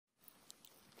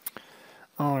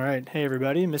All right, hey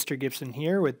everybody, Mr. Gibson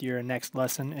here with your next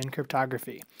lesson in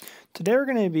cryptography. Today we're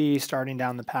going to be starting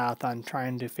down the path on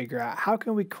trying to figure out how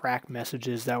can we crack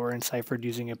messages that were enciphered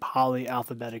using a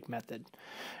polyalphabetic method.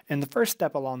 And the first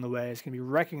step along the way is going to be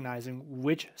recognizing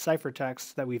which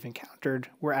ciphertexts that we've encountered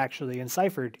were actually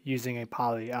enciphered using a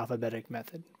polyalphabetic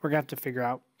method. We're going to have to figure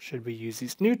out, should we use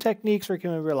these new techniques or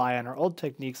can we rely on our old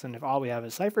techniques? And if all we have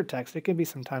is ciphertext, it can be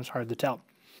sometimes hard to tell.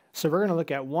 So we're going to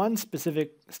look at one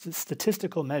specific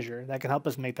statistical measure that can help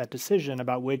us make that decision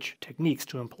about which techniques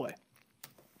to employ.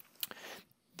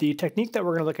 The technique that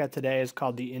we're going to look at today is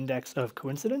called the index of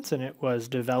coincidence, and it was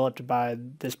developed by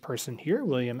this person here,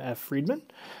 William F. Friedman.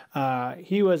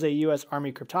 He was a U.S.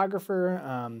 Army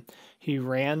cryptographer. He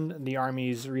ran the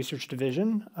Army's research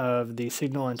division of the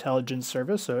Signal Intelligence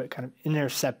Service, so it kind of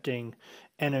intercepting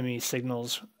enemy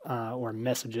signals or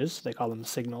messages. They call them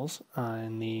signals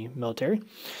in the military.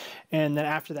 And then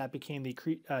after that became the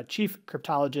chief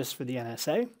cryptologist for the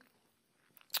NSA.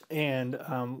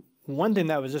 And one thing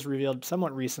that was just revealed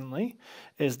somewhat recently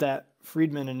is that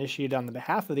Friedman initiated on the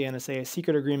behalf of the NSA a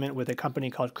secret agreement with a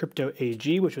company called Crypto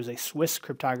AG, which was a Swiss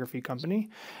cryptography company,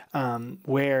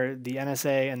 where the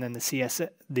NSA and then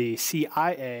the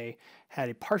CIA had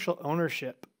a partial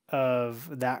ownership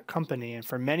of that company. And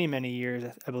for many, many years,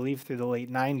 I believe through the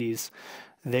late 90s,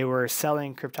 they were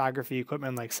selling cryptography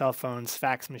equipment like cell phones,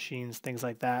 fax machines, things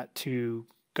like that to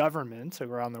governments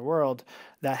around the world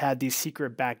that had these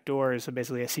secret backdoors, so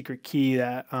basically a secret key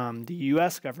that the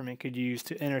US government could use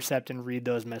to intercept and read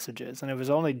those messages. And it was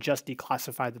only just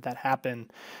declassified that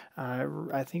happened.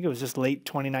 I think it was just late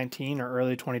 2019 or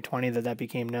early 2020 that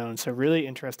became known. So really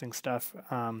interesting stuff.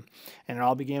 And it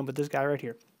all began with this guy right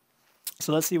here.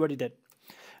 So let's see what he did.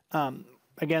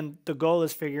 Again, the goal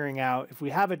is figuring out if we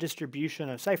have a distribution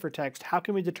of ciphertext, how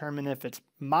can we determine if it's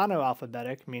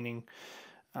monoalphabetic, meaning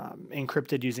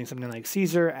encrypted using something like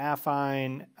Caesar,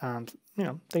 affine,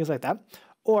 things like that,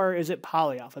 or is it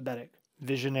polyalphabetic,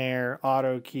 Visionaire,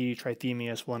 AutoKey,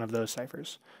 Trithemius, one of those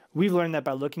ciphers. We've learned that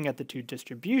by looking at the two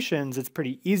distributions, it's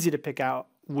pretty easy to pick out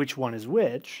which one is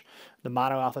which. The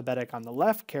monoalphabetic on the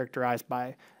left, characterized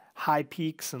by high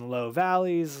peaks and low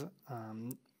valleys,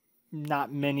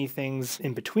 not many things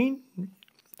in between,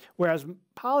 whereas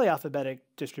polyalphabetic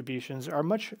distributions are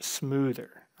much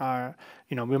smoother.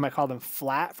 We might call them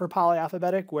flat for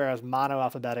polyalphabetic, whereas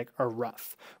monoalphabetic are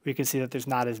rough. We can see that there's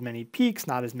not as many peaks,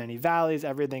 not as many valleys.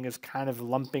 Everything is kind of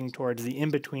lumping towards the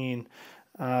in-between.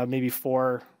 Maybe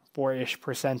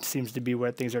 4-ish% seems to be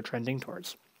where things are trending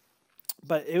towards.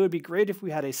 But it would be great if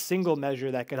we had a single measure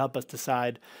that could help us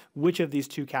decide which of these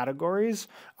two categories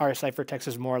our ciphertext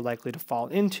is more likely to fall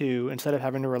into instead of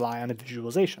having to rely on a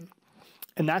visualization.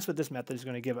 And that's what this method is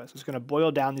going to give us. It's going to boil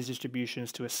down these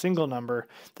distributions to a single number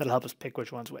that'll help us pick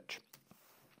which one's which.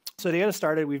 So to get us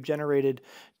started, we've generated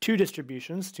two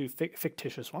distributions, two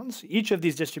fictitious ones. Each of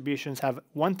these distributions have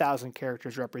 1,000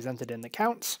 characters represented in the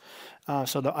counts. On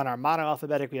our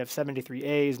monoalphabetic, we have 73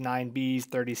 A's, 9 B's,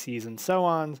 30 C's, and so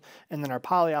on. And then our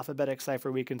polyalphabetic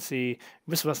cipher, we can see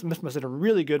this must have been a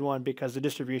really good one because the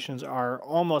distributions are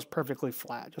almost perfectly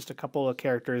flat. Just a couple of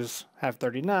characters have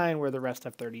 39, where the rest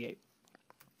have 38.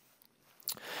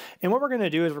 And what we're going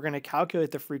to do is we're going to calculate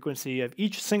the frequency of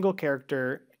each single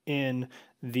character in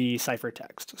the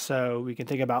ciphertext. So we can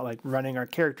think about like running our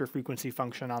character frequency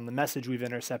function on the message we've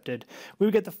intercepted. We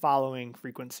would get the following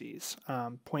frequencies,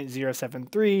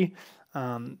 0.073,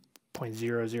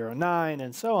 0.009,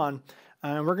 and so on.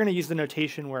 And we're going to use the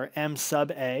notation where M sub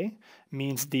A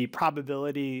means the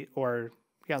probability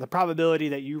the probability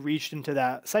that you reached into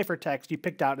that ciphertext, you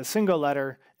picked out a single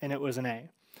letter and it was an A.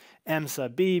 M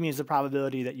sub B means the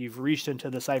probability that you've reached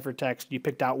into the ciphertext, you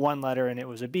picked out one letter and it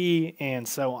was a B, and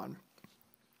so on.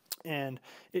 And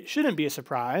it shouldn't be a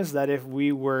surprise that if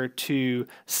we were to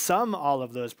sum all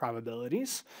of those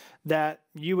probabilities, that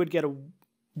you would get a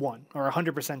 1 or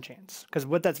 100% chance. Because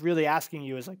what that's really asking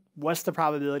you is like, what's the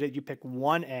probability that you pick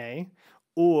one A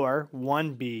or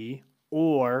one B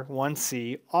or one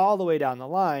C all the way down the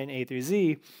line, A through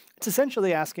Z? It's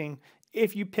essentially asking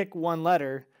if you pick one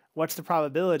letter, what's the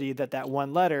probability that that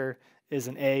one letter is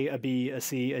an A, a B, a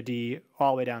C, a D,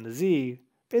 all the way down to Z?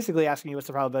 Basically asking you what's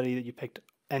the probability that you picked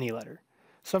any letter.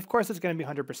 So of course it's going to be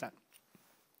 100%.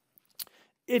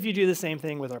 If you do the same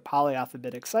thing with our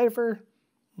polyalphabetic cipher,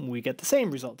 we get the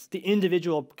same results. The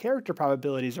individual character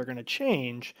probabilities are going to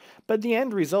change, but the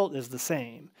end result is the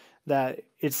same. That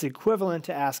it's equivalent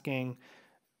to asking,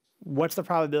 what's the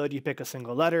probability you pick a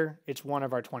single letter? It's one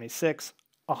of our 26,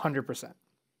 100%.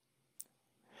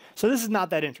 So this is not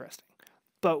that interesting.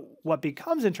 But what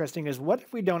becomes interesting is what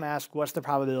if we don't ask what's the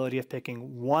probability of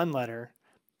picking one letter,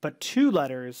 but 2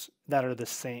 letters that are the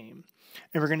same.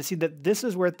 And we're going to see that this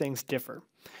is where things differ.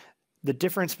 The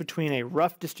difference between a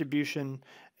rough distribution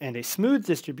and a smooth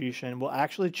distribution will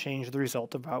actually change the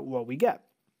result about what we get.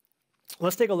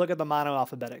 Let's take a look at the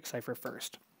monoalphabetic cipher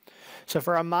first. So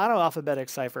for a monoalphabetic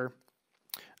cipher,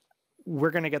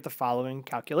 we're going to get the following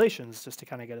calculations just to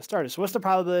kind of get us started. So what's the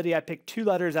probability I pick 2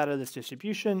 letters out of this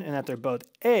distribution and that they're both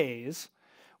A's?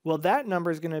 Well, that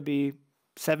number is going to be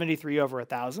 73 over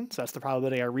 1,000. So that's the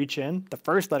probability I reach in. The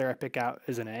first letter I pick out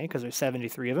is an A because there's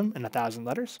 73 of them in 1,000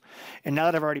 letters. And now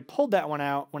that I've already pulled that one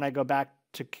out, when I go back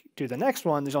to do the next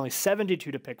one, there's only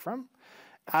 72 to pick from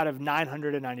out of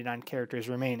 999 characters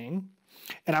remaining.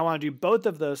 And I want to do both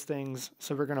of those things,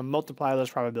 so we're going to multiply those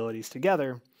probabilities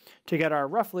together to get our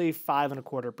roughly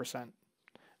 5.25%.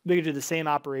 We could do the same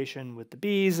operation with the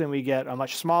B's, and we get a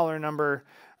much smaller number,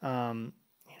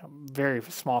 very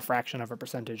small fraction of a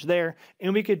percentage there.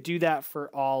 And we could do that for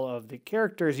all of the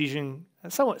characters using a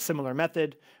somewhat similar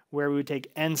method, where we would take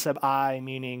n sub I,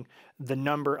 meaning the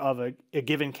number of a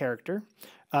given character,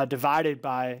 divided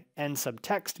by n sub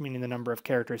text, meaning the number of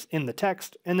characters in the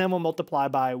text, and then we'll multiply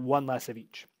by 1 less of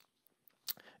each.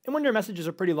 And when your messages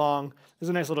are pretty long, there's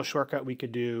a nice little shortcut we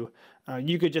could do.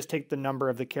 You could just take the number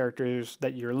of the characters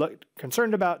that you're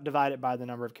concerned about, divide it by the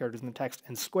number of characters in the text,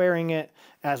 and squaring it,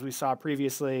 as we saw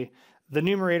previously. The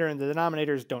numerator and the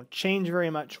denominators don't change very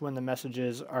much when the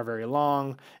messages are very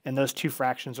long, and those 2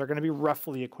 fractions are going to be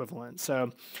roughly equivalent.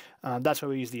 So that's why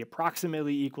we use the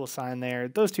approximately equal sign there.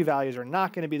 Those 2 values are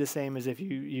not going to be the same as if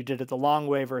you did it the long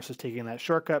way versus taking that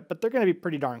shortcut, but they're going to be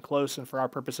pretty darn close, and for our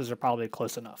purposes are probably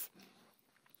close enough.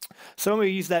 So when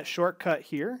we use that shortcut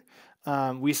here,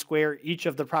 we square each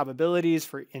of the probabilities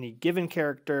for any given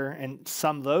character and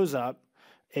sum those up,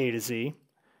 A to Z.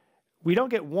 We don't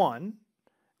get 1.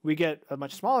 We get a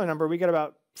much smaller number. We get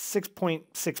about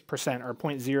 6.6% or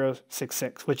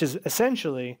 0.066, which is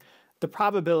essentially the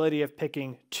probability of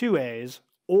picking 2 A's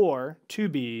or 2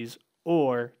 B's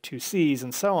or 2 C's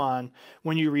and so on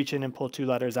when you reach in and pull 2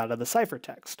 letters out of the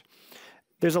ciphertext.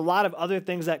 There's a lot of other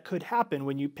things that could happen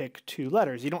when you pick 2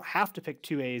 letters. You don't have to pick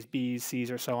 2 A's, B's, C's,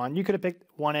 or so on. You could have picked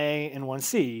 1 A and 1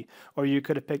 C, or you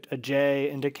could have picked a J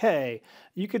and a K.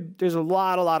 There's a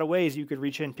lot of ways you could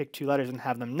reach in and pick 2 letters and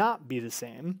have them not be the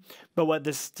same. But what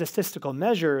this statistical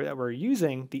measure that we're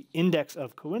using, the index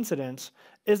of coincidence,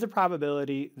 is the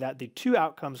probability that the 2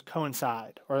 outcomes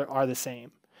coincide or are the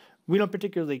same. We don't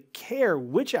particularly care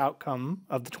which outcome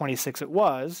of the 26 it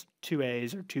was, 2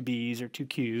 A's or 2 B's or 2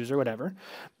 Q's or whatever,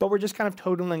 but we're just kind of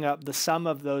totaling up the sum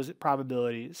of those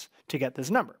probabilities to get this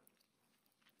number.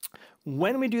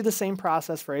 When we do the same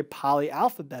process for a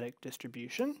polyalphabetic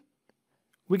distribution,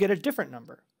 we get a different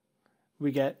number.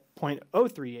 We get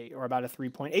 0.038, or about a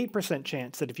 3.8%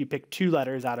 chance that if you pick 2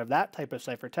 letters out of that type of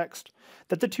ciphertext,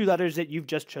 that the 2 letters that you've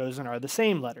just chosen are the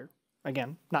same letter.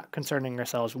 Again, not concerning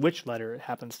ourselves which letter it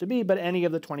happens to be, but any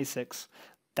of the 26,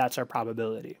 that's our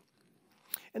probability.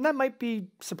 And that might be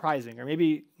surprising, or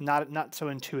maybe not so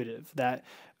intuitive, that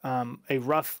a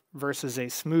rough versus a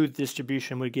smooth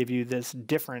distribution would give you this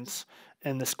difference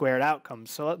in the squared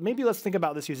outcomes. So maybe let's think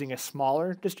about this using a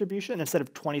smaller distribution. Instead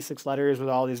of 26 letters with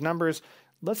all these numbers,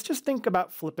 let's just think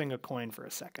about flipping a coin for a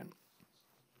second.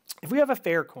 If we have a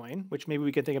fair coin, which maybe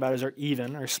we could think about as our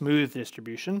even or smooth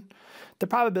distribution, the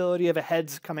probability of a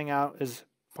heads coming out is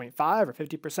 0.5 or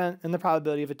 50%, and the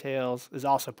probability of a tails is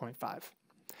also 0.5.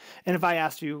 And if I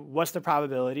asked you, what's the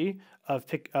probability of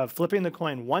flipping the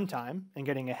coin 1 time and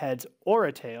getting a heads or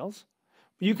a tails,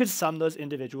 you could sum those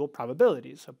individual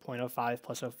probabilities. So 0.05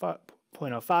 plus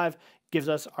 0.05 gives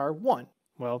us our 1.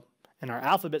 Well, in our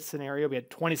alphabet scenario, we had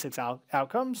 26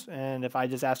 outcomes, and if I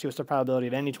just asked you what's the probability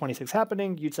of any 26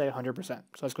 happening, you'd say 100%. So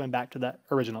that's going back to that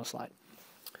original slide.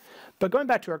 But going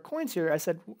back to our coins here, I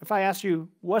said, if I asked you,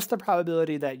 what's the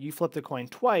probability that you flip the coin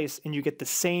twice and you get the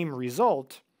same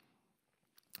result,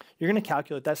 you're going to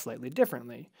calculate that slightly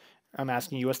differently. I'm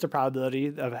asking you, what's the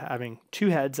probability of having 2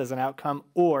 heads as an outcome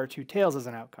or 2 tails as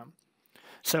an outcome?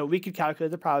 So we could calculate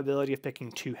the probability of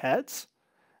picking 2 heads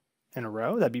in a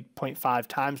row. That'd be 0.5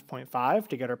 times 0.5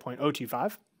 to get our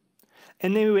 0.025.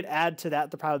 And then we would add to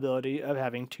that the probability of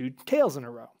having 2 tails in a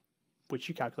row, which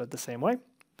you calculate the same way.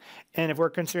 And if we're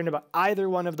concerned about either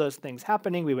one of those things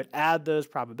happening, we would add those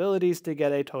probabilities to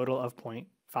get a total of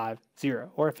 0.50,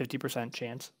 or a 50%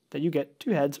 chance that you get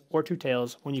 2 heads or 2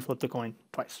 tails when you flip the coin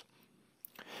twice.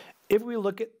 If we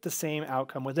look at the same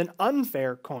outcome with an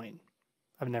unfair coin,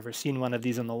 I've never seen one of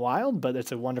these in the wild, but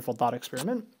it's a wonderful thought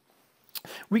experiment.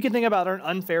 We can think about an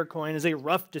unfair coin as a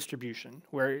rough distribution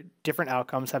where different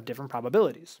outcomes have different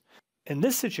probabilities. In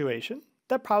this situation,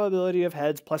 that probability of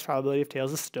heads plus probability of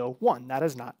tails is still 1. That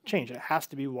has not changed. It has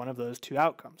to be one of those two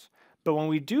outcomes. But when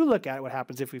we do look at what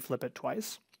happens if we flip it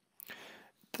twice,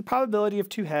 the probability of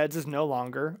 2 heads is no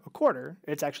longer a quarter.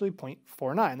 It's actually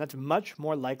 0.49. That's much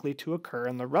more likely to occur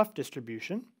in the rough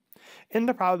distribution, and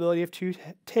the probability of 2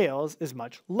 tails is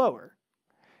much lower.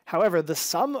 However, the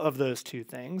sum of those two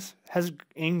things has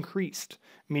increased,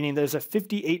 meaning there's a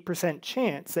 58%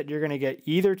 chance that you're going to get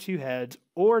either 2 heads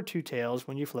or 2 tails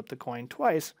when you flip the coin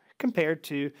twice, compared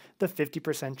to the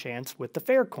 50% chance with the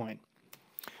fair coin.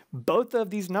 Both of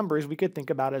these numbers we could think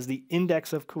about as the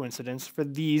index of coincidence for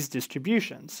these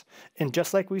distributions. And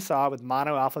just like we saw with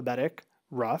monoalphabetic,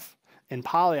 rough, and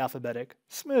polyalphabetic,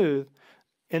 smooth,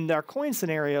 in our coin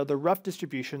scenario, the rough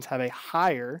distributions have a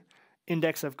higher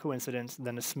index of coincidence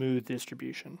than a smooth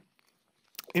distribution.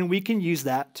 And we can use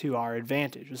that to our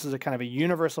advantage. This is a kind of a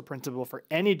universal principle for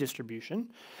any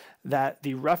distribution, that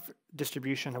the rough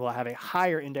distribution will have a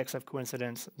higher index of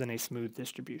coincidence than a smooth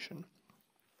distribution.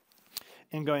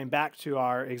 And going back to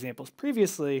our examples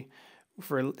previously,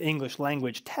 for English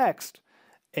language text,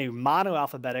 a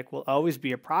monoalphabetic will always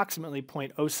be approximately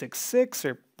 0.066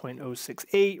 or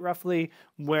 0.068 roughly,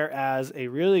 whereas a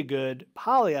really good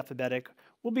polyalphabetic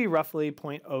will be roughly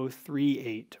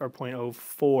 0.038 or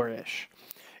 0.04-ish.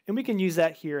 And we can use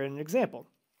that here in an example.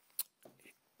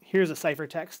 Here's a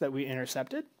ciphertext that we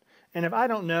intercepted. And if I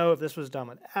don't know if this was done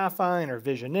with Affine or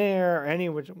Visionaire or any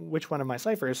which one of my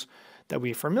ciphers that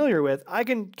we're familiar with, I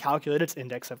can calculate its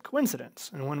index of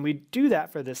coincidence. And when we do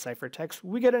that for this ciphertext,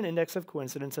 we get an index of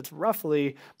coincidence that's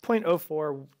roughly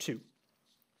 0.042.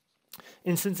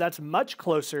 And since that's much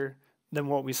closer than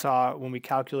what we saw when we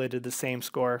calculated the same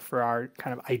score for our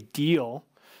kind of ideal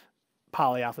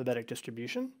polyalphabetic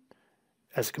distribution,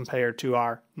 as compared to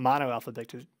our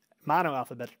monoalphabetic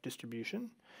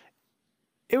distribution,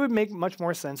 it would make much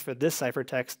more sense for this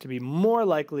ciphertext to be more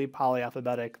likely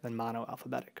polyalphabetic than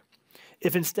monoalphabetic.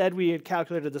 If instead we had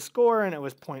calculated the score and it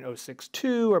was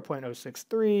 0.062 or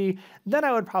 0.063, then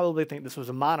I would probably think this was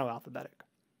a monoalphabetic.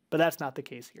 But that's not the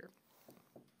case here.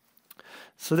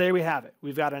 So there we have it.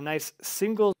 We've got a nice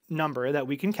single number that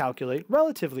we can calculate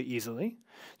relatively easily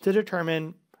to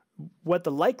determine what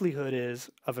the likelihood is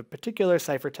of a particular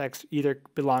ciphertext either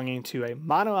belonging to a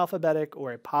monoalphabetic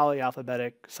or a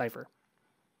polyalphabetic cipher.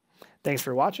 Thanks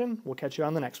for watching. We'll catch you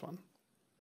on the next one.